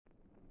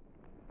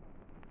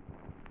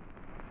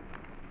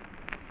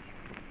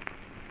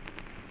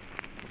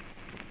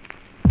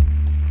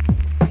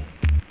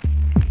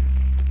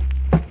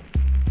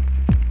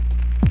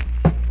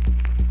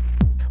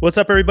What's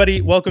up,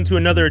 everybody? Welcome to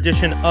another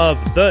edition of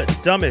The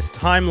Dumbest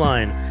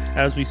Timeline.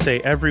 As we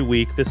say every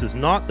week, this is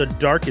not the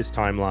darkest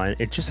timeline.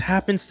 It just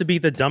happens to be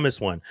the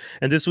dumbest one.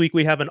 And this week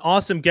we have an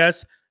awesome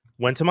guest.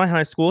 Went to my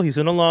high school. He's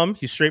an alum.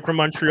 He's straight from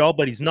Montreal,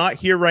 but he's not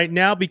here right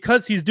now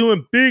because he's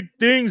doing big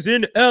things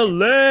in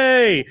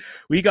LA.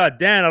 We got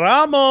Dan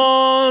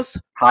Ramos.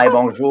 Hi,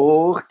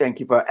 bonjour. Thank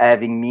you for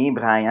having me,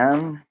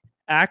 Brian.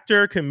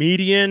 Actor,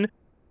 comedian.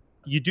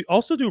 You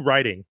also do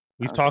writing.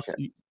 You've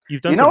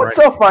done What's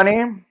so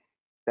funny?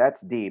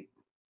 That's deep.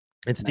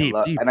 It's deep.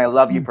 And I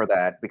love you for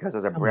that, because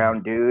as a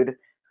brown dude,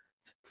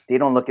 they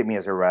don't look at me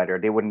as a writer.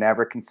 They would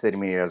never consider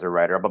me as a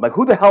writer. But like,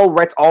 who the hell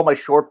writes all my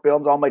short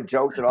films, all my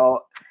jokes, and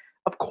all?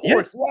 Of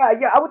course,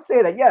 yeah, I would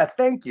say that. Yes,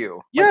 thank you.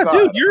 Yeah,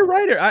 dude, you're a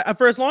writer.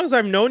 For as long as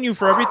I've known you,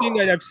 for everything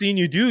that I've seen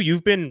you do,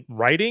 you've been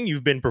writing,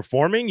 you've been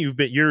performing,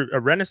 you're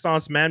a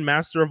Renaissance man,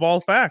 master of all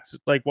facts.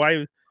 Like,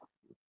 why?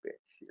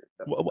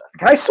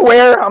 Can I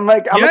swear? I'm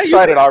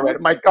excited already.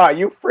 My God,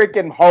 you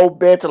freaking hoe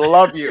bitch! I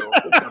love you.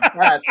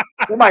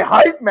 You're my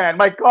hype man.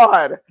 My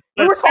God,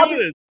 we were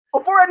talking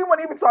before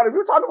anyone even started. We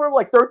were talking for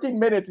like 13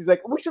 minutes. He's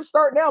like, "We should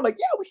start now." I'm like,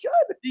 "Yeah, we should."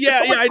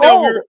 Yeah, I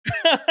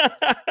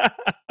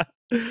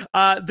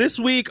know. This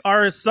week,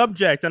 our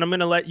subject, and I'm going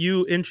to let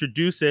you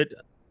introduce it.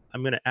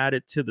 I'm going to add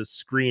it to the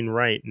screen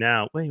right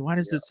now. Wait, why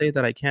does it say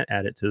that I can't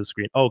add it to the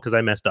screen? Oh, because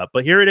I messed up.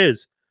 But here it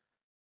is.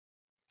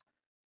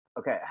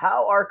 Okay,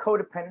 how our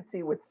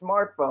codependency with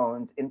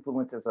smartphones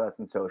influences us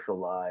in social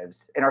lives,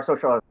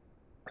 social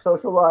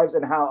lives,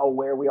 and how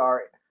aware we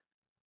are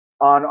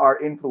on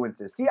our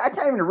influences. See, I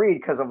can't even read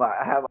because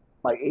I have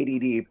like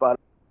ADD, but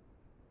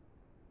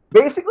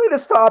basically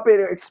this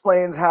topic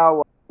explains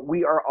how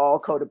we are all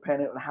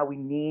codependent and how we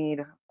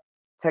need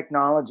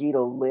technology to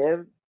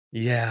live.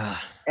 Yeah.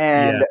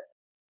 And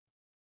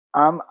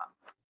I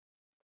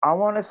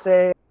want to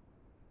say,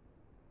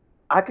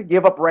 I could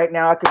give up right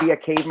now. I could be a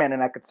caveman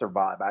and I could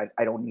survive.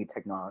 I don't need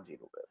technology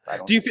to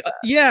live. Do you feel?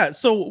 Yeah.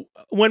 So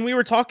when we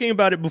were talking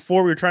about it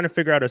before, we were trying to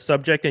figure out a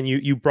subject, and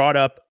you brought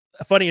up.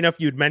 Funny enough,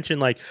 you'd mentioned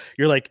like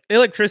you're like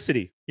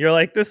electricity. You're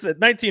like, this is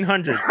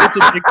 1900s. It's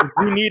addictive.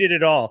 We needed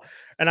it all.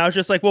 And I was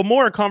just like, well,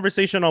 more a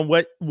conversation on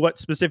what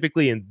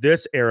specifically in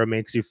this era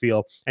makes you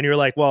feel. And you're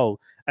like, well.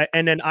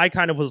 And then I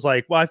kind of was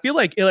like, well, I feel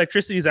like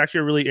electricity is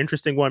actually a really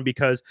interesting one,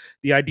 because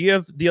the idea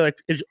of the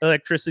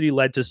electricity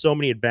led to so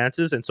many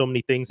advances and so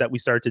many things that we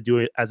started to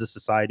do as a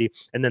society.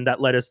 And then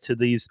that led us to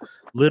these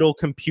little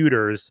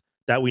computers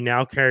that we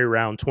now carry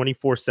around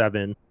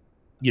 24/7.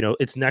 You know,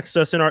 it's next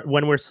to us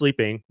when we're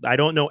sleeping. I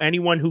don't know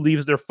anyone who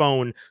leaves their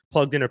phone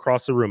plugged in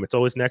across the room. It's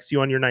always next to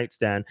you on your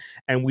nightstand.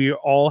 And we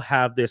all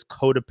have this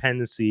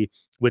codependency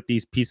with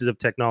these pieces of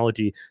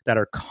technology that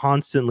are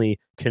constantly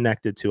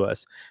connected to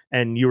us.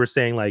 And you were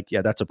saying like,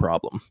 yeah, that's a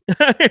problem.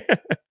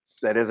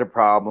 That is a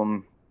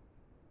problem.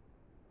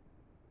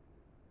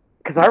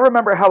 Because I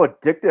remember how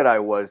addicted I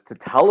was to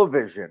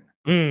television.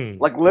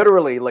 Like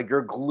literally, like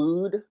you're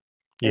glued and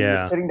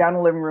you're sitting down in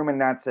the living room and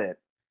that's it.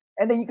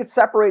 And then you could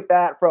separate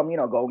that from,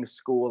 going to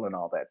school and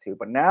all that too.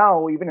 But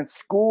now, even in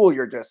school,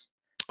 you're just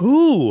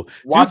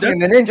watching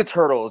the Ninja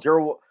Turtles.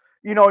 You're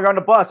on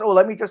the bus. Oh,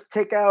 let me just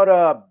take out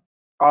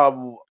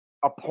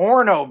a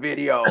porno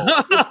video.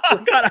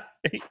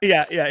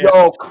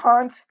 Yo,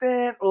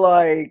 constant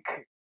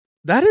like.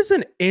 That is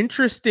an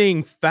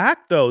interesting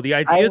fact, though. The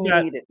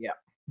idea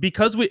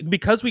because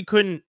we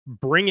couldn't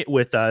bring it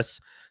with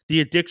us. The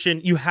addiction,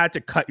 you had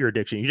to cut your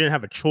addiction. You didn't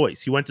have a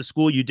choice. You went to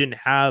school. You didn't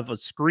have a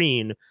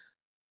screen.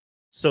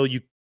 So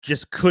you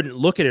just couldn't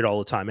look at it all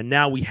the time. And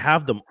now we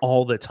have them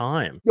all the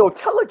time. Yo,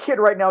 tell a kid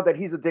right now that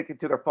he's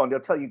addicted to their phone. They'll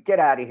tell you, get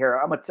out of here.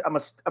 I'm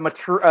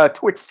a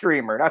Twitch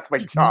streamer. That's my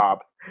job.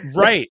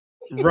 Right.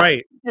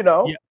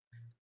 Yeah.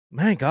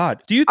 My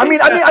God. Do you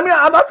think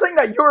I'm not saying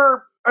that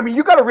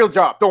you got a real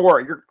job. Don't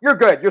worry. You're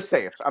good. You're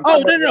safe.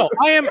 No.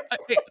 I am.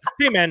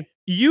 Hey, man,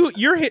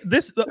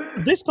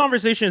 this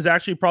conversation is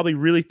actually probably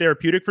really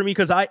therapeutic for me,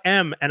 because I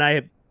am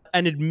an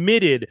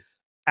admitted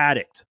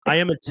addict. I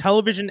am a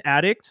television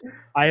addict.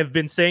 I've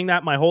been saying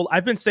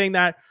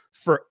that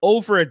for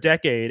over a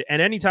decade.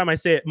 And anytime I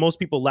say it, most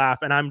people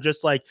laugh. And I'm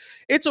just like,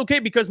 it's okay,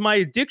 because my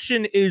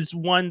addiction is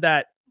one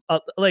that,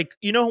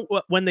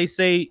 when they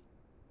say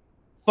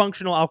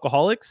functional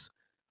alcoholics,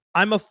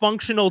 I'm a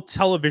functional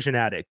television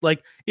addict.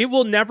 Like, it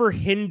will never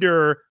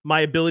hinder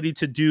my ability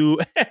to do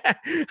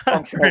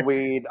functional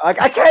weed.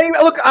 I can't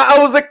even look. I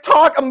was like,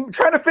 I'm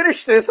trying to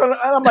finish this, and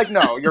I'm like,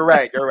 no, you're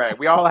right.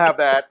 We all have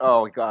that.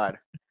 Oh God.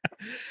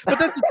 But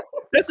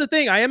that's the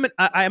thing. I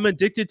am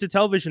addicted to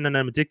television, and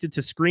I'm addicted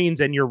to screens.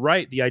 And you're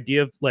right. The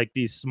idea of like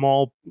these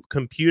small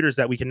computers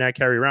that we can now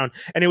carry around.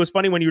 And it was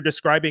funny when you were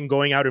describing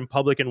going out in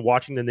public and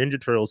watching the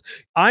Ninja Turtles.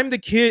 I'm the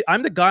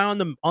guy on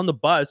the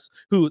bus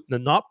who,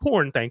 not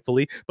porn,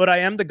 thankfully, but I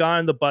am the guy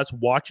on the bus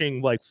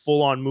watching like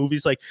full on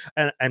movies. Like,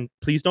 and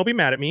please don't be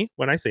mad at me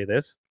when I say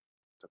this,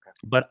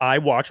 but I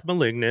watched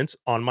Malignant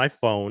on my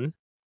phone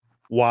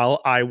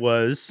while I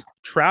was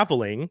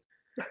traveling.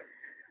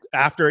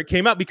 after it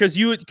came out, because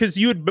you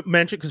had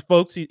mentioned, because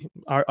folks,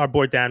 our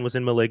boy Dan was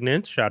in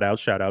Malignant. Shout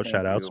outs.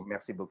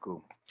 Merci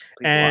beaucoup.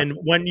 Please, and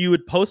when you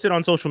would post it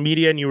on social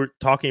media and you were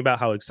talking about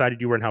how excited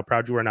you were and how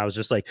proud you were, and I was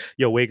just like,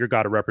 yo, Wager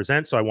got to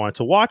represent, so I wanted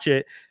to watch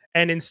it.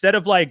 And instead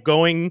of like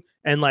going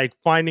and like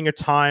finding a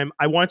time,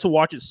 I wanted to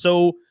watch it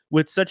so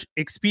with such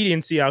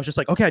expediency, I was just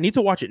like, okay, I need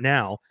to watch it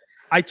now.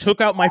 I took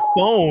out my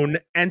phone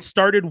and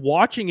started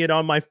watching it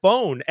on my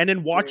phone, and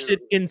then watched it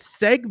in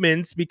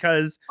segments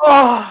because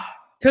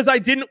I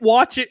didn't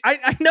watch it.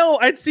 I know.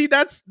 I'd see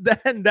that's the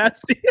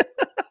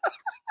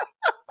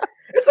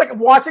It's like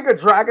watching a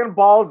Dragon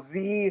Ball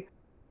Z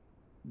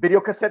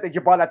video cassette that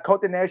you bought at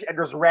Côte d'Ivoire, and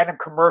there's random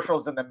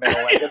commercials in the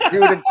middle. And the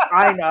dude in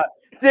China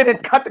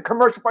didn't cut the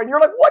commercial part. And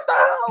you're like, what the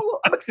hell?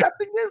 I'm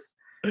accepting this?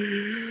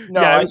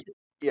 No,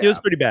 it was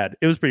pretty bad.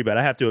 It was pretty bad,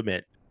 I have to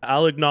admit.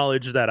 I'll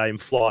acknowledge that I'm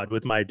flawed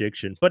with my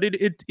addiction, but it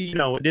it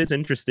is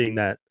interesting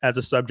that as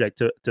a subject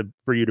to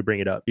for you to bring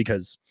it up,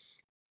 because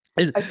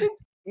I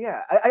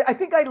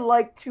think I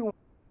like to,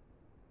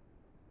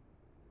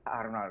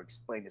 I don't know how to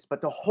explain this,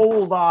 but to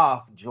hold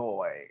off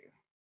joy.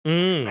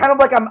 Kind of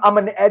like I'm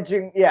an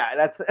edging. Yeah,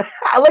 that's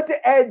I like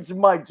to edge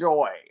my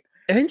joy.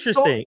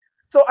 Interesting.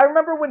 So I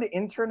remember when the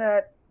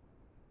internet,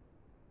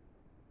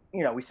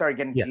 we started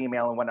getting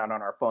Gmail and whatnot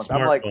on our phones.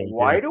 I'm like,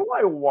 why do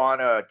I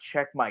want to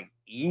check my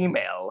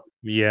email?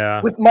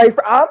 Yeah. With my,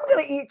 I'm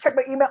gonna check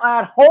my email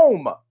at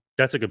home.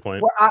 That's a good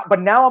point.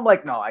 But now I'm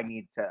like, no, I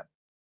need to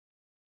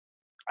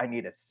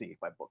see if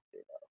I booked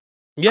it.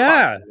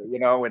 Yeah.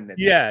 And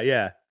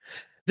yeah.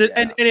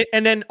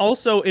 And then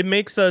also it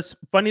makes us,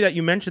 funny that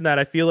you mentioned that,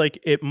 I feel like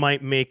it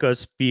might make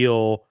us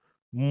feel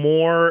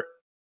more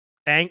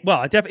it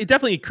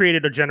definitely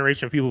created a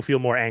generation of people who feel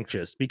more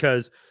anxious,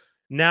 because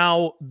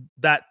now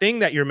that thing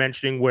that you're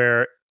mentioning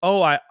where,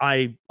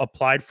 I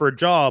applied for a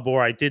job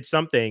or I did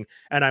something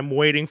and I'm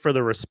waiting for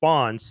the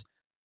response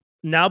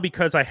now,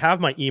 because I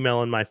have my email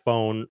on my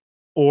phone,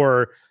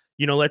 or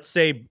let's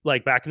say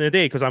like back in the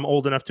day, because I'm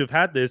old enough to have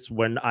had this,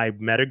 when I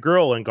met a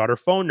girl and got her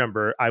phone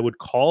number, I would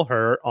call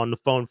her on the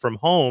phone from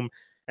home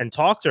and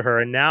talk to her.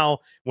 And now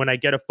when I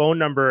get a phone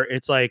number,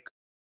 it's like,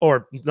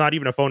 or not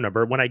even a phone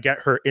number, when I get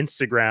her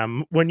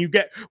Instagram, when you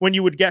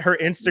would get her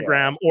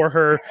Instagram or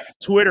her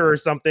Twitter or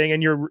something,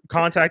 and you're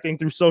contacting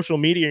through social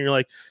media and you're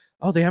like,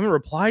 oh, they haven't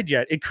replied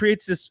yet. It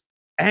creates this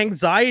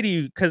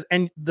anxiety,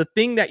 and the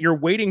thing that you're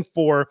waiting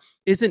for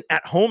isn't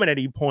at home at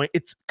any point.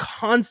 It's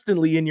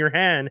constantly in your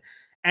hand,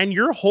 and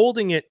you're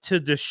holding it to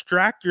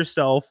distract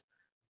yourself,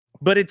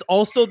 but it's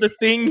also the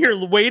thing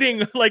you're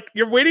waiting, like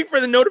you're waiting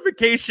for the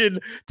notification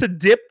to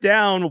dip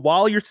down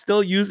while you're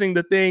still using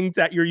the thing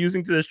that you're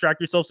using to distract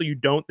yourself, so you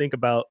don't think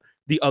about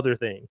the other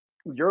thing.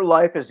 Your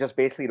life is just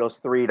basically those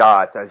 3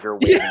 dots as you're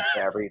waiting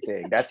for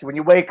everything. That's when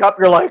you wake up,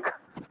 you're like,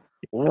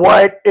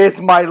 what is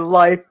my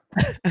life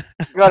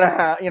gonna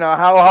have?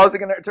 How's it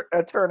gonna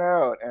turn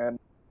out? And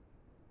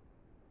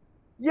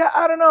yeah,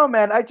 I don't know,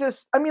 man. I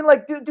mean,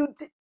 like, dude,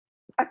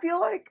 I feel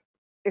like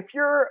if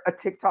you're a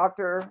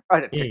TikToker,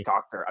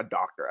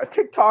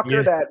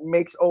 that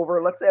makes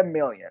over, let's say, $1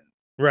 million,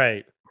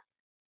 right?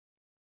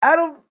 Out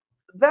of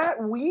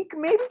that week,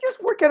 maybe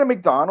just work at a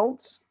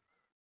McDonald's.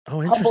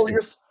 Oh, interesting.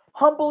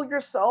 Humble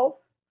yourself.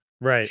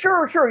 Right.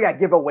 Sure. Yeah,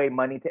 give away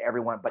money to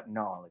everyone, but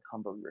no, like,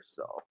 humble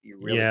yourself. You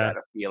really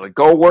gotta feel it.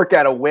 Go work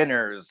at a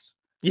Winners.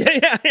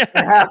 Yeah.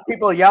 And have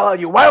people yell at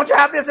you, why don't you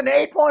have this in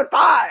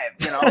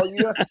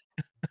 8.5?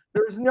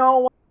 There's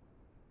no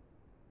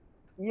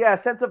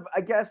sense of,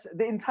 I guess,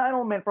 the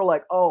entitlement for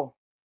like, oh,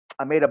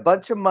 I made a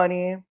bunch of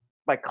money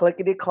by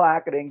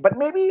clickety-clacketing. But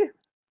maybe,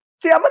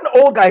 see, I'm an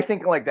old guy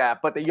thinking like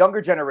that, but the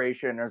younger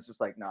generation is just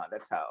like, nah,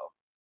 that's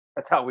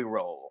how we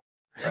roll.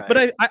 Right?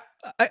 But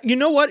I you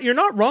know what? You're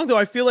not wrong, though.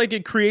 I feel like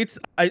it creates,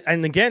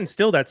 and again,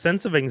 still that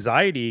sense of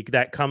anxiety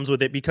that comes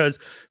with it, because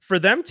for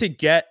them to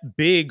get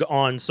big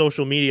on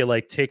social media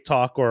like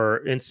TikTok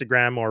or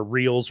Instagram or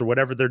Reels or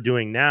whatever they're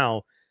doing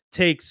now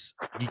takes,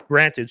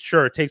 granted,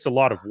 sure, it takes a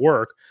lot of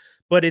work,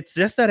 but it's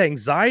just that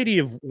anxiety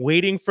of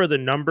waiting for the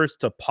numbers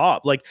to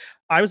pop. Like,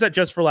 I was at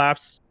Just for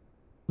Laughs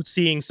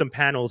seeing some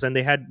panels, and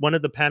they had one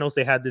of the panels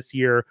they had this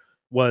year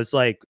was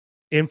like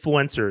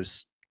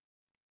influencers,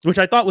 which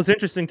I thought was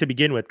interesting to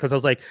begin with, because I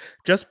was like,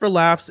 Just for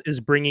Laughs is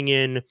bringing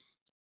in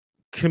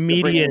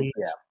comedians,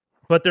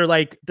 but they're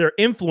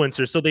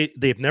influencers, so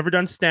they've never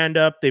done stand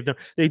up.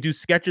 They do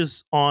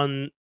sketches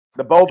on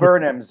the Bo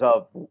Burnhams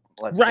of,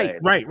 let's say,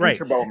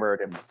 future Bo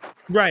Burnhams,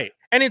 right.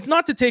 And it's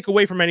not to take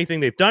away from anything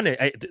they've done.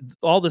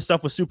 All this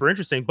stuff was super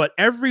interesting, but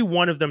every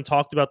one of them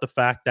talked about the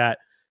fact that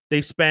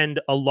they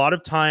spend a lot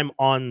of time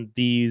on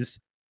these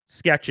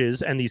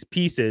sketches and these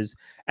pieces,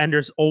 and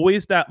there's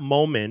always that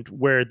moment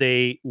where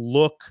they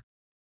look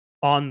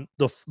on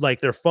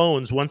their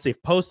phones once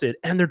they've posted,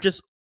 and they're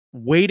just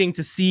waiting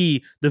to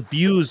see the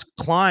views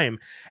climb,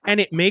 and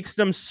it makes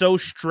them so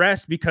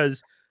stressed,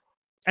 because,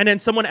 and then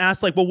someone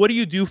asked, like, well, what do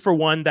you do for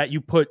one that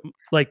you put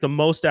like the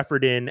most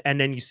effort in, and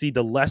then you see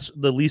the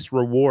least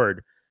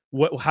reward?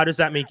 How does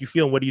that make you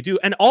feel, and what do you do?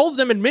 And all of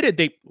them admitted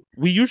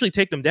we usually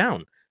take them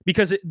down,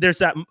 because there's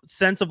that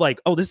sense of like,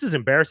 oh, this is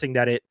embarrassing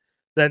that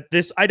That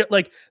this I don't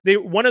like.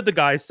 One of the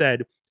guys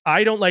said,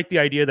 I don't like the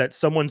idea that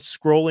someone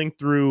scrolling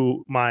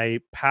through my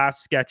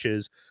past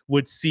sketches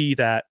would see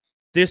that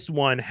this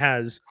one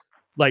has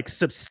like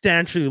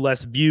substantially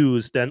less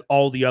views than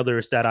all the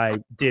others that I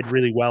did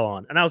really well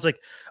on. And I was like,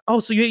 oh,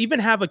 so you even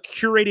have a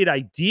curated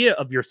idea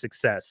of your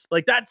success.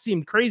 Like that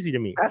seemed crazy to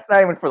me. That's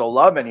not even for the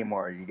love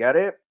anymore. You get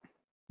it?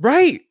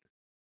 Right.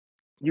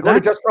 You go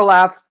to just for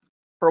laughs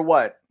for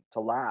what?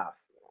 To laugh.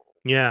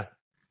 Yeah.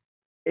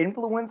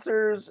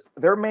 Influencers,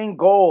 their main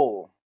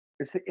goal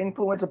is to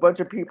influence a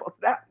bunch of people.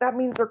 That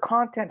means their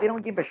content, they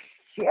don't give a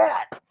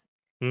shit.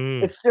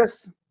 It's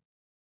just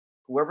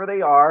whoever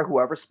they are,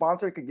 whoever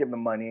sponsor could give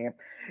them money.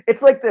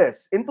 It's like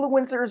this.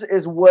 Influencers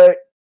is what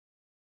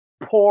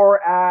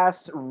poor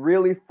ass,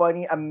 really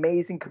funny,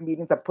 amazing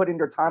comedians that put in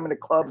their time in the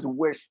clubs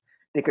wish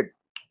they could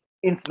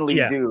instantly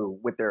do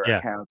with their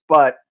accounts.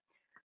 But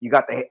you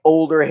got the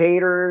older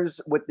haters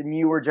with the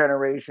newer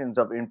generations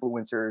of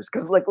influencers.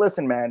 Because, like,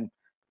 listen, man,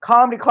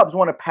 comedy clubs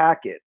want to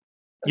pack it.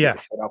 Don't give a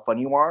shit how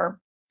funny you are.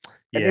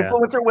 An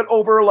influencer with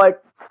over, like,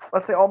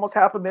 let's say almost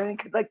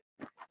 500,000, like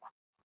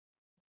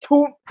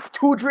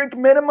two drink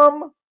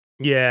minimum.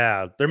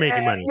 Yeah, they're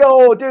making money.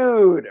 Yo,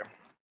 dude,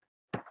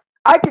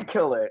 I could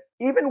kill it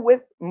even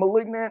with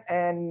Malignant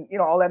and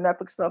all that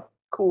Netflix stuff.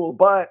 Cool,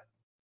 but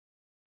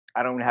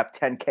I don't have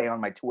 10K on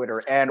my Twitter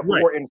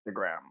or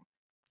Instagram.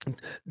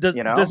 Does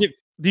it?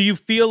 Do you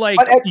feel like?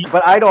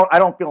 But I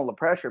don't feel the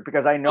pressure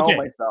because I know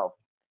myself.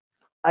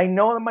 I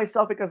know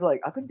myself because like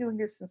I've been doing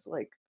this since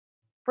like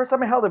first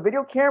time I held a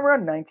video camera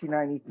in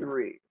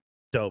 1993.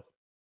 Dope.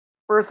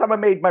 First time I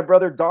made my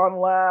brother Don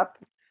laugh.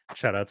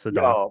 Shout out to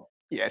Don.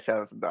 Yeah, shout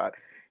out to Don.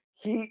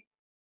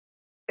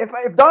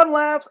 If Don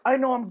laughs, I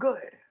know I'm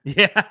good.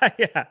 Yeah.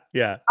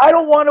 I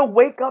don't want to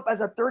wake up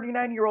as a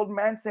 39-year-old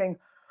man saying,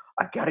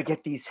 I gotta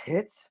get these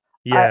hits.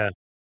 Yeah.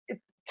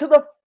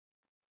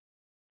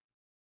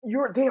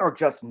 They are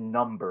just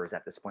numbers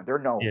at this point. They're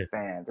no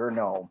fans. They're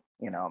no,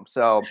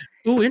 so.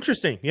 Oh,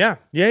 interesting. Yeah.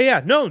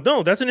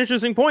 No, that's an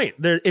interesting point.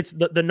 It's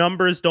the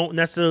numbers don't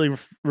necessarily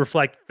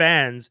reflect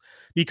fans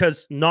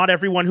because not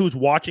everyone who's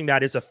watching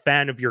that is a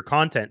fan of your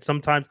content.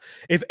 Sometimes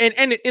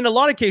and in a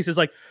lot of cases,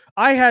 like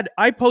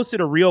I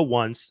posted a reel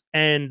once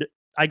and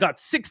I got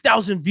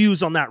 6,000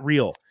 views on that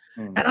reel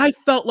and I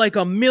felt like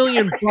 $1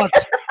 million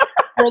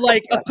for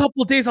like a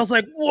couple days. I was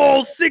like,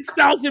 whoa,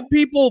 6,000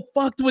 people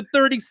fucked with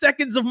 30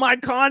 seconds of my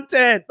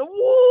content.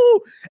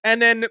 Woo!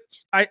 And then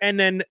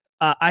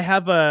I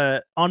have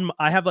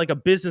like a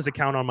business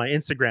account on my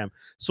Instagram.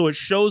 So it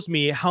shows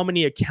me how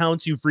many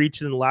accounts you've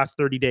reached in the last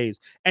 30 days.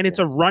 And it's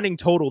a running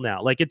total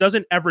now. Like it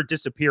doesn't ever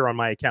disappear on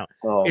my account.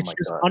 It's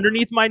just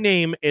underneath my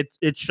name.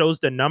 It shows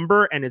the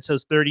number and it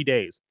says 30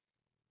 days.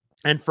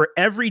 And for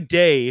every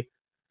day,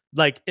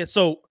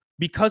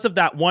 because of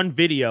that one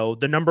video,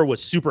 the number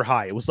was super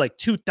high. It was like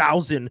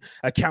 2,000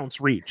 accounts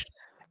reached.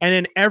 And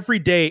then every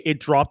day it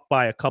dropped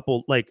by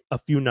a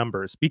few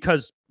numbers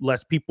because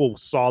less people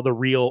saw the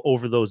reel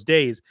over those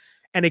days.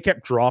 And it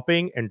kept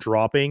dropping and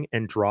dropping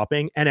and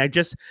dropping. And I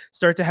just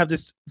started to have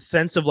this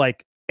sense of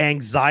like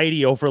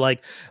anxiety over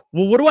like,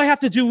 well, what do I have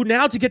to do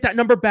now to get that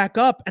number back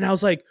up? And I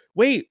was like,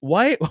 wait,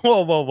 what?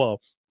 Whoa.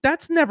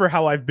 That's never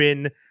how I've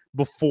been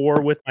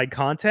before with my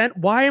content.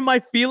 Why am I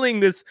feeling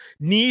this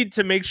need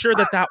to make sure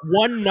that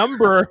one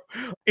number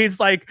is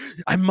like,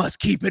 I must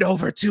keep it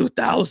over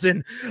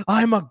 2,000.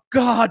 I'm a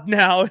god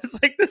now. It's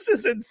like, this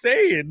is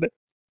insane.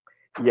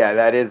 Yeah,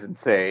 that is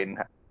insane.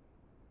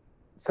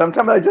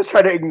 Sometimes I just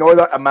try to ignore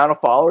the amount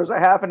of followers I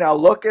have and I'll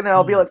look and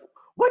I'll be like,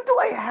 what do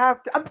I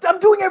have to? I'm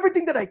doing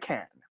everything that I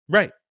can.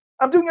 Right.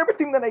 I'm doing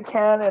everything that I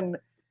can. And,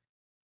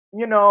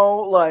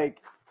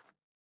 like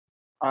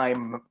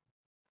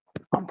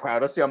I'm proud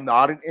to say I'm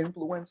not an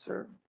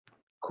influencer.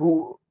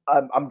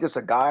 I'm just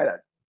a guy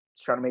that's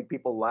trying to make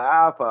people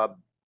laugh.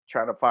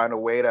 Trying to find a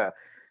way to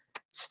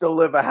still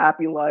live a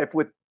happy life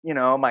with,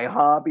 my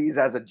hobbies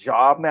as a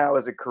job now,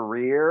 as a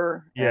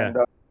career. Yeah. And,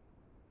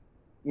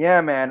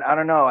 yeah, man, I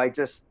don't know. I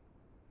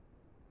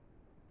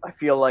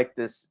feel like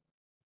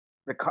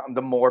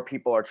the more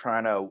people are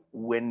trying to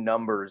win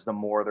numbers, the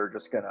more they're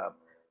just gonna.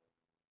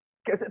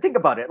 Because think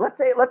about it. Let's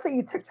say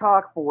you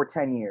TikTok for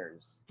 10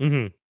 years.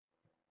 Mm-hmm.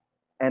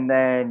 And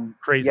then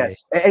crazy.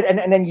 Yes,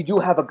 and then you do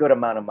have a good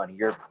amount of money.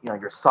 You're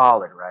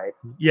solid, right?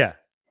 Yeah.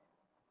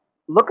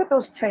 Look at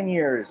those 10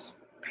 years.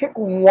 Pick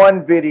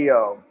one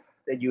video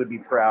that you would be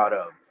proud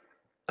of.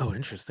 Oh,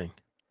 interesting.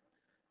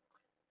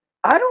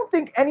 I don't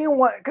think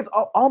anyone, because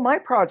all my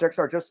projects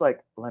are just like,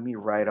 let me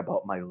write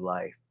about my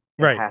life.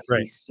 It has to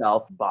be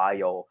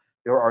self-bio.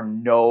 There are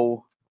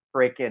no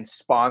freaking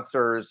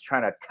sponsors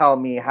trying to tell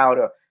me how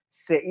to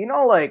sit.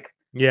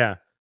 Yeah.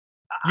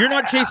 You're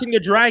not chasing the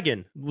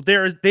dragon.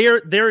 They're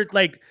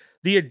like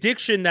the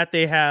addiction that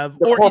they have.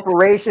 The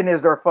corporation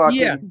is their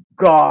fucking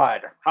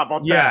god. How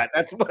about that?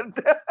 That's what.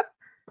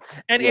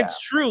 And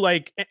it's true.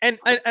 Like, and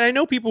I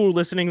know people who are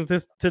listening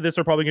to this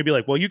are probably gonna be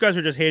like, well, you guys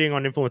are just hating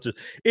on influencers.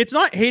 It's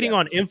not hating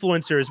on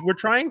influencers. We're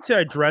trying to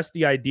address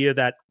the idea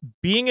that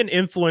being an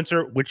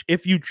influencer, which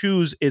if you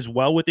choose is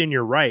well within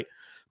your right,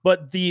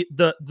 but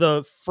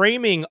the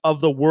framing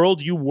of the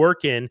world you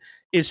work in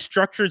is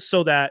structured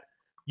so that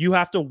you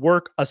have to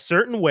work a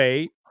certain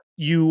way.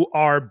 You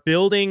are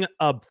building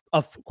a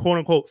quote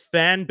unquote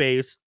fan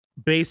base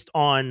based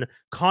on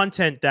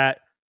content that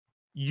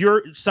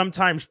you're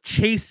sometimes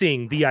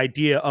chasing the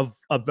idea of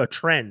a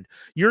trend.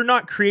 You're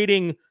not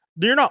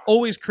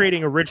always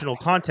creating original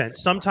content.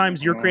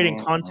 Sometimes you're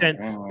creating content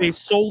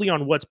based solely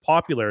on what's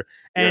popular.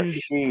 You're And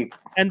sheep.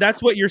 and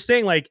that's what you're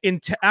saying. Like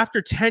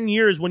after 10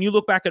 years, when you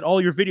look back at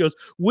all your videos,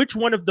 which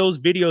one of those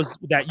videos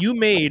that you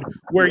made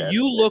where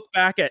you look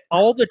back at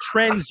all the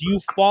trends you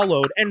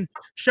followed? And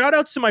shout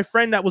outs to my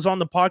friend that was on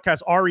the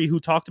podcast, Ari, who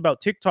talked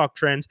about TikTok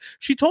trends.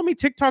 She told me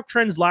TikTok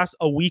trends last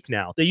a week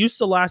now. They used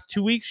to last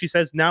 2 weeks. She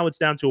says now it's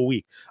down to a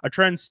week. A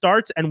trend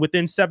starts, and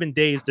within 7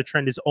 days, the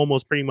trend is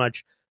almost pretty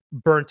much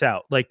burnt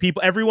out. Like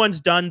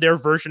everyone's done their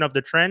version of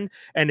the trend,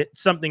 and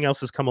something else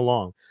has come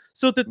along.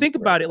 So to think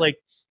about it, like,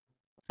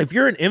 if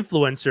you're an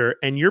influencer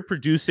and you're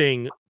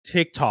producing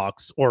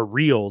TikToks or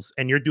reels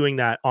and you're doing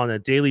that on a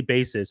daily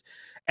basis,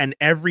 and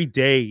every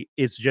day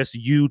is just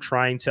you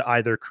trying to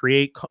either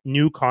create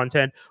new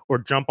content or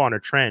jump on a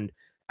trend,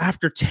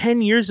 after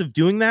 10 years of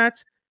doing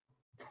that,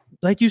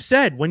 like you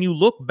said, when you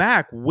look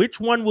back, which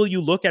one will you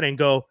look at and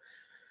go,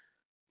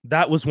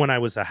 that was when I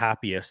was the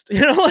happiest?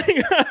 You know, like,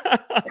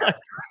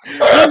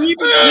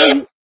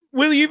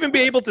 will you even be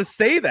able to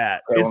say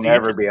that? I will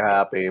never be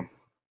happy.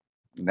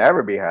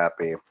 Never be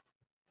happy.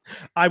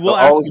 I will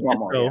ask you this,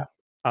 though. Yeah.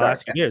 I'll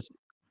ask you this.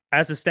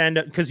 As a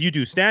stand-up, because you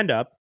do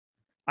stand-up,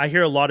 I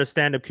hear a lot of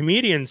stand-up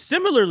comedians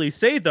similarly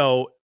say,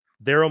 though,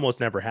 they're almost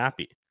never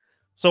happy.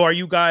 So are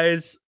you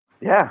guys?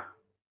 Yeah.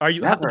 Are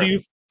you? Do you?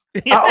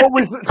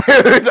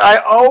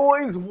 I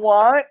always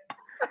want.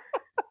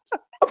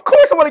 Of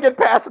course, I want to get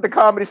past at the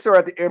Comedy Store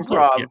at the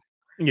Improv.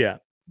 Yeah.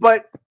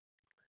 But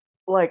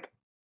like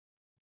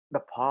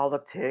the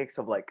politics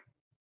of like,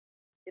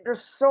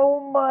 there's so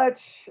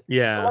much.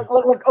 Yeah.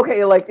 Like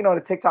okay, like, you know,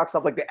 the TikTok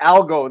stuff, like the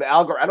algorithm.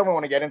 I don't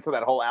want to get into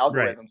that whole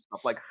algorithm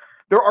stuff. Like,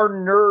 there are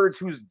nerds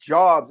whose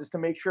jobs is to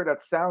make sure that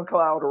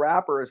SoundCloud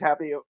rapper is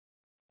happy,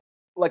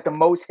 like the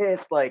most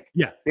hits. Like,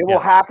 they will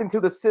hack into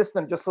the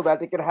system just so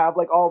that they can have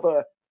like all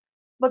the,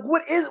 like,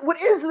 what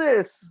is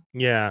this?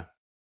 Yeah.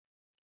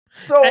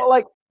 So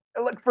like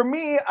for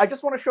me, I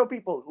just want to show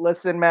people,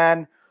 listen,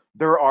 man,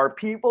 there are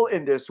people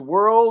in this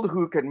world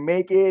who can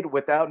make it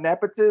without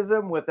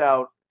nepotism,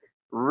 without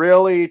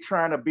really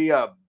trying to be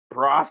a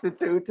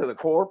prostitute to the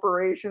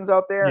corporations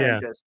out there,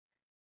 and just,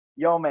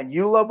 yo, man,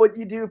 you love what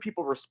you do,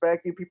 people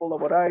respect you, people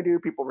love what I do,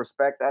 people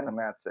respect that, and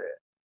that's it.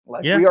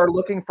 Like, we are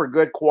looking for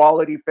good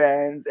quality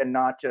fans and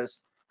not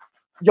just,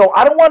 yo,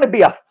 I don't want to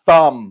be a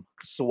thumb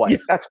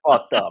swipe. That's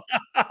fucked up.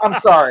 I'm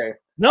sorry.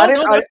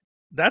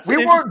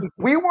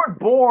 We weren't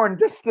born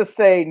just to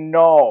say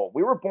no.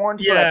 We were born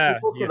so that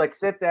people could like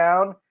sit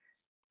down,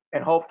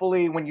 and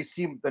hopefully when you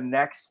see the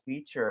next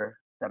feature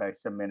that I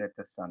submitted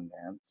to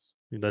Sundance.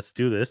 Let's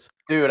do this.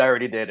 Dude, I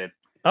already did it.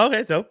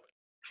 Okay, dope.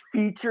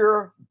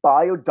 Feature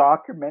bio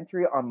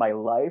documentary on my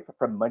life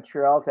from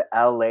Montreal to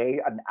LA,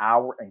 an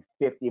hour and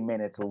 50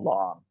 minutes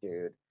long,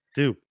 dude.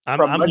 From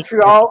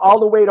Montreal all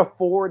the way to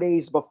 4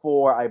 days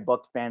before I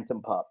booked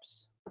Phantom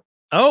Pups.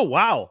 Oh,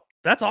 wow.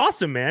 That's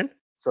awesome, man.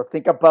 So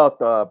think about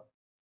the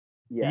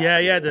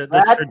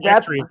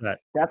trajectory of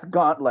that. That's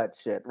gauntlet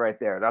shit right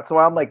there. That's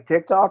why I'm like,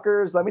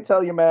 TikTokers, let me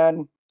tell you,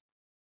 man,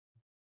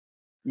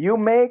 you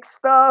make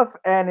stuff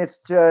and it's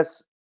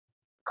just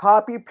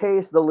copy,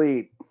 paste,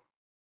 delete.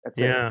 That's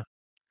it.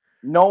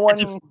 No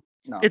one.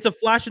 It's a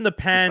flash in the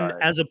pan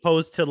as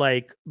opposed to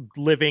like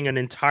living an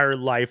entire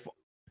life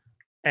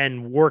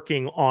and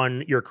working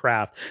on your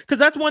craft. Because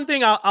that's one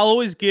thing I'll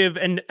always give.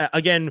 And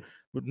again,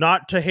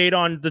 not to hate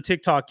on the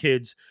TikTok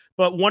kids,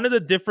 but one of the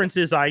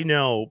differences I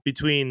know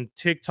between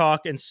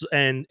TikTok and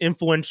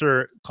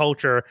influencer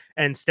culture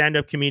and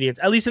stand-up comedians,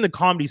 at least in the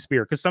comedy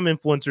sphere, because some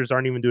influencers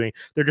aren't even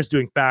they're just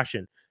doing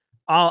fashion.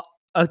 A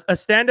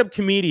stand-up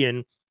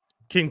comedian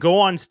can go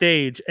on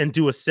stage and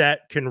do a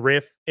set, can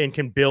riff, and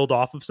can build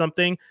off of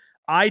something.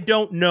 I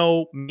don't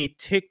know many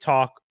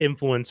TikTok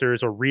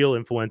influencers or real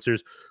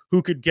influencers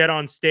who could get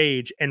on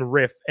stage and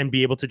riff and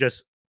be able to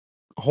just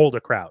hold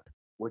a crowd.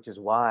 Which is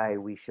why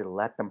we should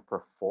let them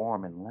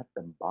perform and let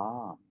them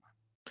bomb.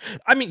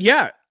 I mean,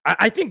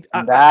 I think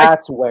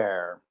that's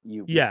where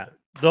you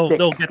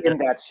they'll get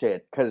that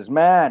shit. Because,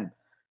 man,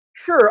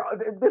 sure,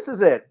 this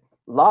is it.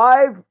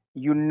 Live,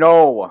 you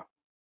know,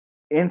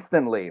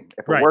 instantly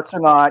if it works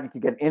or not. You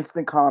can get an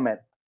instant comment.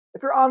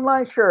 If you're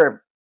online,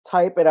 sure,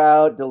 type it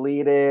out,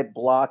 delete it,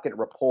 block it,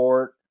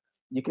 report.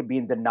 You could be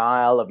in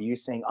denial of you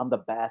saying I'm the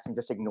best and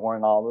just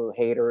ignoring all the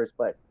haters.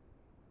 But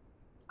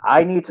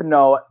I need to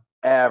know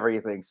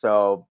everything.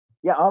 So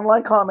yeah,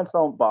 online comments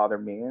don't bother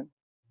me.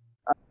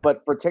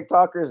 But for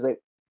TikTokers,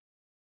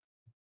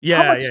 yo,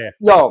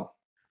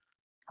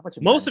 how much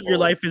most of your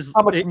life is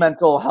how much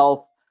mental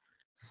health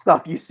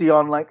stuff you see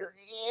on like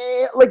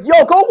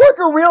yo, go work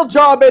a real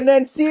job and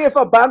then see if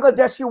a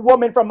Bangladeshi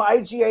woman from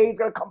IGA is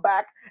gonna come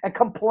back and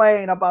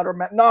complain about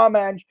her. No,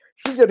 man,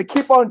 she's gonna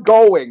keep on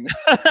going.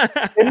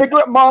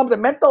 Immigrant moms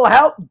and mental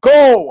health,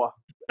 go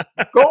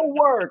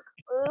work.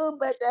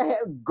 But the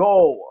hell,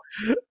 go.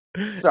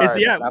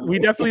 Sorry, we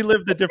definitely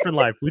lived a different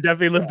life. We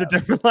definitely lived a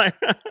different life.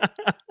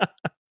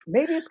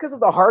 Maybe it's because of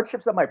the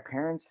hardships that my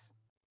parents.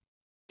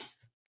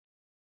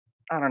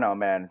 I don't know,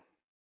 man.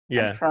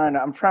 Yeah,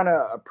 I'm trying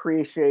to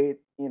appreciate,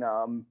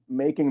 I'm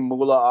making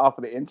moolah off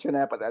of the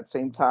internet, but at the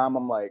same time,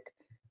 I'm like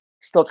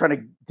still trying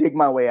to dig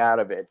my way out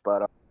of it.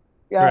 But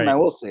yeah, right. man,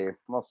 we'll see.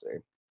 We'll see.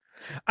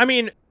 I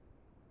mean,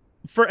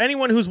 for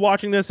anyone who's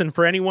watching this and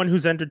for anyone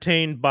who's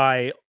entertained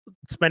by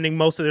spending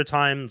most of their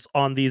times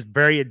on these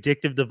very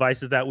addictive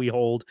devices that we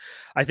hold,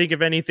 I think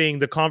if anything,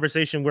 the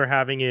conversation we're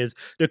having is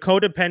the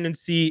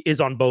codependency is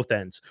on both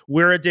ends.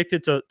 We're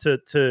addicted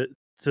to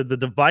the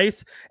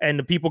device, and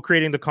the people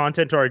creating the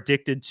content are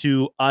addicted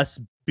to us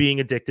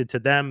being addicted to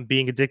them,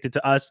 being addicted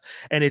to us.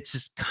 And it's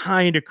just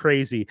kind of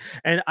crazy.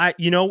 And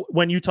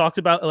when you talked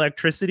about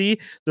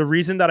electricity, the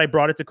reason that I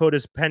brought it to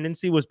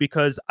codependency was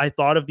because I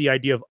thought of the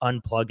idea of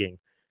unplugging.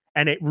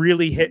 And it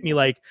really hit me,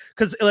 like,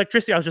 because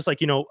electricity, I was just like,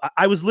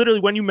 I was literally,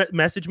 when you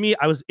messaged me,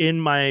 I was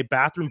in my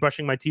bathroom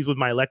brushing my teeth with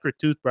my electric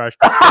toothbrush.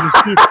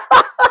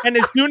 And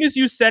as soon as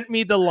you sent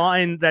me the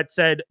line that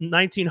said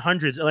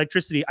 1900s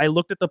electricity, I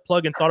looked at the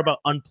plug and thought about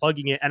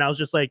unplugging it. And I was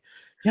just like,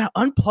 yeah,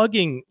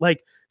 unplugging,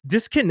 like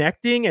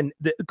disconnecting, and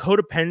the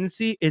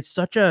codependency is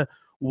such a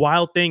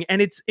wild thing.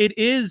 And it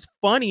is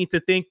funny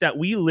to think that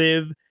we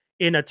live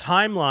in a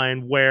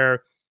timeline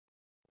where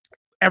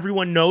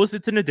everyone knows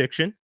it's an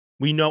addiction.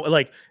 We know,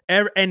 like,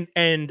 and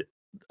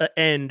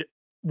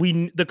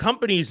the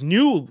companies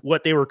knew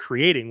what they were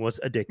creating was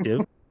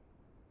addictive.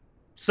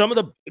 Some of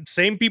the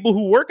same people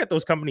who work at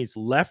those companies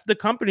left the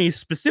companies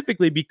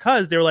specifically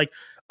because they're like,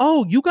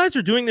 oh, you guys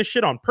are doing this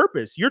shit on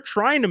purpose. You're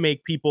trying to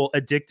make people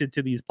addicted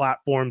to these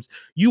platforms.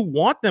 You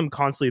want them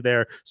constantly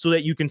there so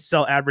that you can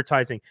sell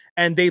advertising.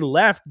 And they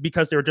left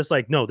because they were just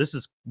like, no, this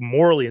is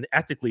morally and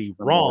ethically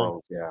wrong.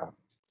 Morals, yeah.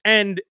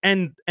 And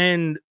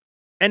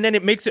then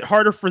it makes it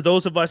harder for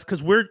those of us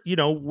because we're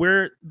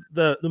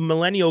the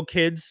millennial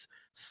kids,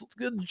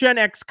 Gen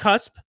X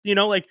cusp,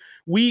 like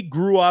we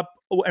grew up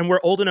and we're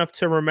old enough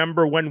to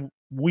remember when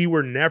we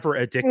were never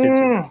addicted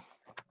to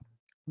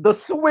the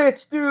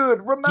Switch, dude.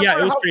 Remember? Yeah,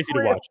 it was crazy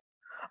to watch.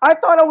 I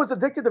thought I was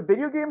addicted to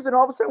video games, and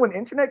all of a sudden, when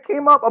internet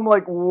came up, I'm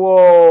like,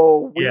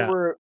 whoa, we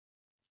were.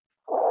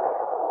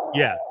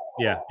 Yeah.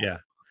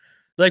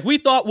 Like, we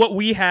thought what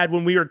we had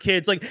when we were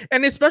kids, like,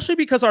 and especially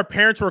because our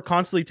parents were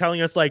constantly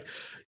telling us, like,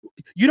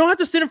 you don't have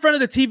to sit in front of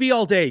the TV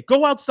all day.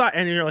 Go outside.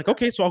 And you're like,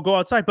 okay, so I'll go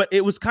outside. But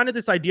it was kind of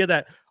this idea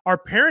that our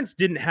parents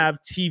didn't have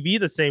TV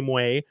the same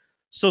way.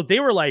 So they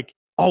were like,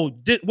 oh,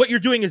 what you're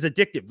doing is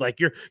addictive. Like,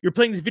 you're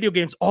playing these video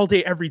games all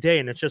day, every day.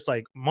 And it's just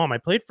like, Mom, I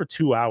played for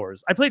 2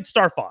 hours. I played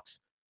Star Fox.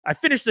 I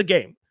finished the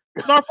game.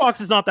 Star Fox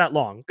is not that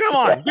long. Come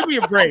on, give me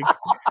a break.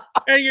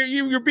 And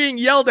you're being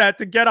yelled at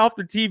to get off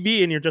the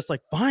TV, and you're just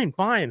like, fine.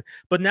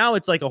 But now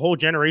it's like a whole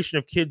generation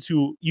of kids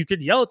who you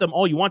could yell at them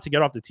all you want to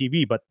get off the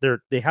TV, but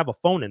they have a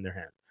phone in their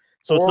hand.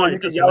 So it's not, you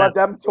can yell at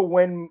them to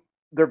win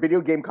their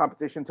video game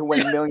competition to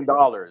win $1 million.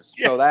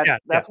 So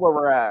that's where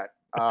we're at.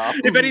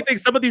 If anything,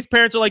 some of these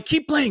parents are like,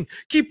 keep playing.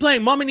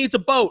 Mommy needs a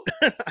boat.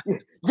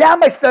 Yeah,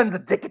 my son's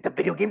addicted to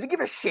video games. I give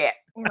a shit.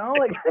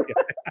 Like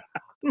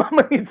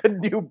Mama needs a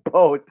new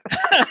boat.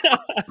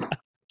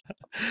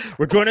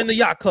 We're joining the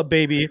yacht club,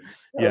 baby.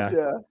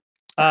 Yeah.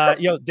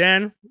 Yo,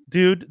 Dan,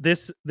 dude,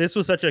 this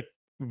was such a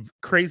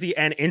crazy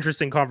and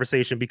interesting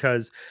conversation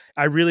because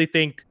I really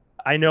think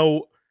I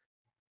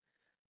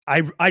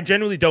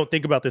genuinely don't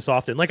think about this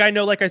often. Like, I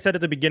know, like I said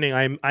at the beginning,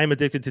 I'm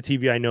addicted to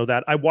TV. I know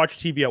that. I watch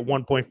TV at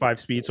 1.5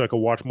 speed so I can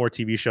watch more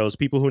TV shows.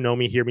 People who know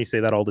me hear me say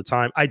that all the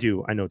time. I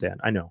do. I know, Dan.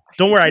 I know.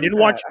 Don't worry. I didn't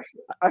watch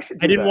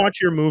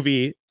your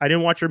movie. I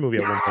didn't watch your movie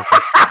at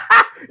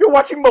 1.5. You're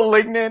watching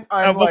Malignant.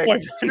 I'm like,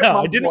 no,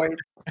 I didn't.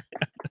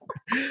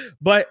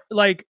 But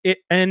like it,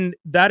 and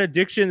that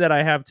addiction that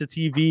I have to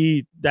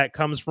TV that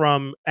comes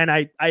from, and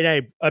I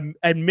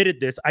admitted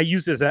this, I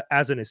use this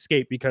as an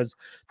escape because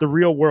the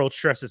real world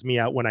stresses me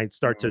out when I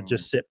start to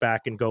just sit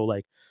back and go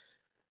like,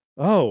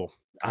 oh,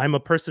 I'm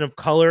a person of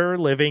color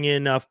living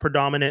in a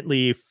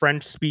predominantly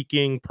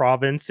French-speaking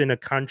province in a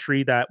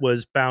country that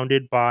was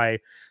founded by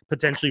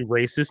potentially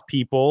racist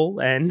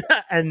people, and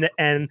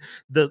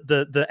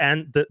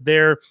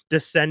their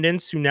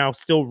descendants who now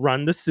still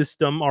run the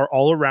system are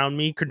all around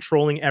me,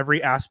 controlling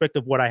every aspect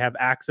of what I have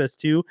access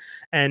to,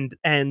 and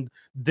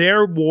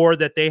their war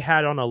that they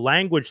had on a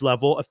language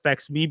level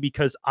affects me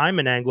because I'm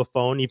an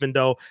Anglophone, even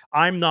though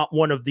I'm not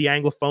one of the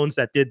Anglophones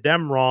that did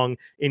them wrong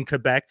in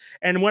Quebec.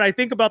 And when I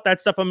think about that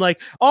stuff, I'm like,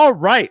 all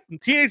right,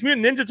 Teenage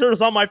Mutant Ninja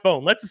Turtles on my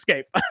phone. Let's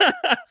escape.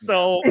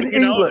 So in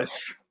English.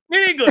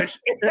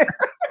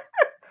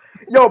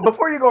 Yo,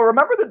 before you go,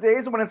 remember the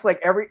days when it's like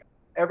every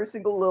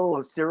single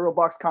little cereal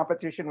box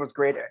competition was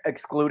great,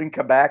 excluding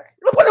Quebec?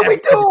 Look, what did we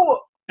do?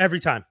 Every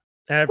time.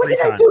 What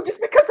did I do? Just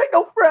because I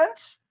know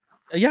French?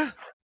 Yeah.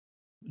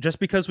 Just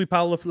because we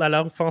parle la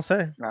langue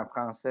française. La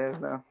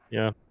française, no.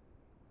 Yeah.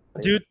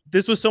 Dude,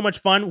 this was so much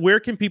fun. Where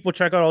can people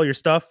check out all your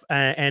stuff,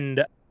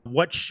 and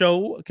what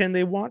show can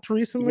they watch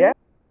recently? Yeah.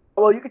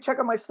 Well, you can check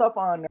out my stuff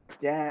on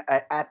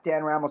at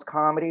Dan Ramos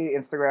Comedy,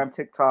 Instagram,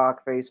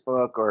 TikTok,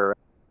 Facebook, or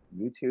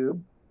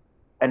YouTube,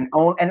 and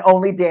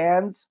only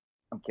Dan's.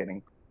 I'm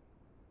kidding.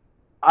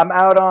 I'm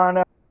out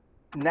on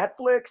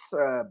Netflix,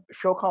 a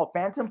show called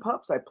Phantom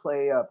Pups. I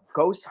play a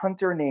ghost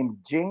hunter named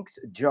Jinx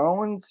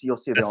Jones. You'll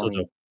see the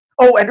only.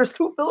 Oh, and there's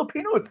 2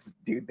 Filipinos,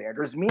 dude.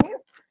 There's me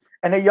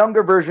and a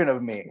younger version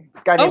of me.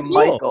 This guy named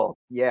Michael.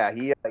 Yeah,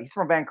 he's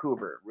from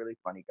Vancouver. Really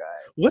funny guy.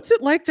 What's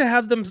it like to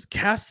have them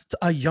cast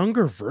a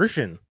younger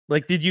version?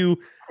 Like, did you?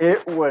 I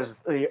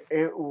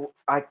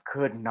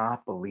could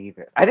not believe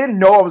it. I didn't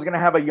know I was gonna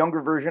have a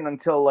younger version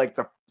until like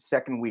the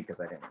second week, because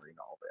I didn't read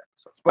all the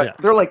episodes. But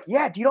they're like,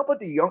 "Yeah, do you know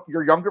about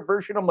your younger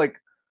version?" I'm like,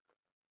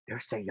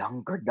 "There's a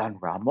younger Dan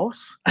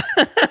Ramos."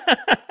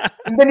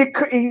 And then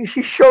he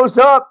shows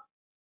up.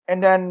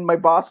 And then my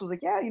boss was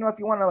like, "Yeah, if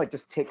you want to like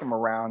just take him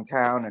around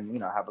town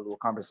and have a little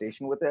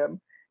conversation with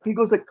him." He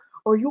goes like,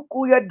 "Are you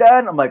Kuya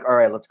Dan?" I'm like, "All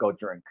right, let's go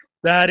drink."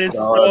 That is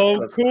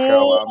so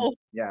cool.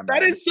 Yeah, man.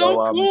 That is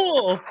so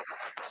cool.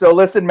 So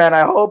listen, man,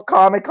 I hope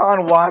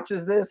Comic-Con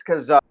watches this,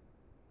 because I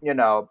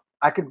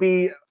could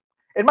be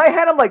in my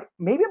head. I'm like,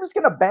 maybe I'm just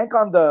gonna bank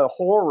on the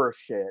horror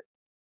shit,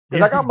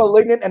 because I got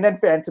Malignant and then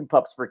Phantom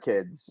Pups for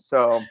kids.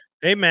 So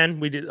hey, man,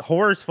 we did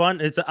horror's fun.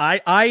 It's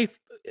I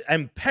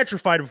am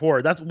petrified of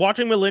horror. That's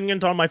watching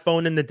Malignant on my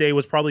phone in the day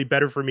was probably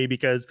better for me,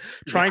 because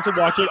trying to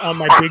watch it on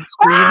my big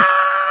screen,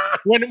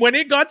 when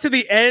it got to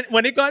the end,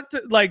 when it got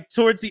to like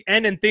towards the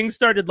end and things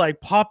started like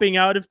popping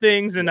out of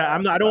things, and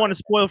I don't want to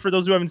spoil for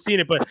those who haven't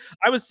seen it, but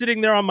I was sitting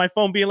there on my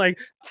phone being like,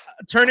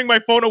 turning my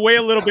phone away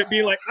a little bit,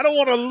 being like, I don't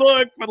want to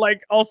look, but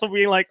like also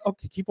being like,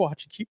 okay, keep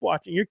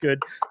watching, you're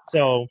good.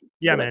 So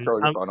yeah, man, throw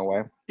your phone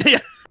away. Yeah,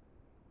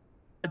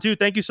 dude,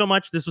 thank you so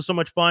much. This was so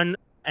much fun.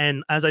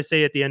 And as I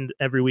say at the end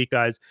every week,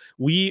 guys,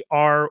 we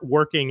are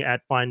working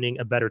at finding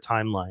a better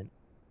timeline.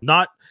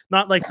 Not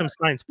like some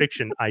science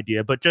fiction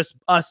idea, but just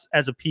us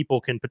as a people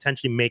can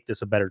potentially make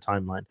this a better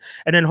timeline.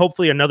 And then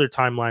hopefully another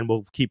timeline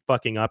will keep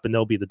fucking up and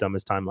they'll be the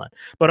dumbest timeline.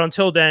 But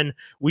until then,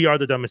 we are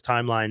the dumbest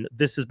timeline.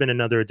 This has been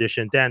another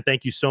edition. Dan,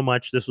 thank you so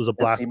much. This was a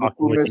blast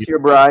talking with you. Monsieur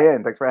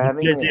Brian, thanks for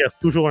having me.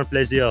 Toujours un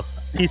plaisir.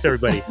 Peace,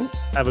 everybody.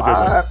 Have a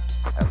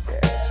good one.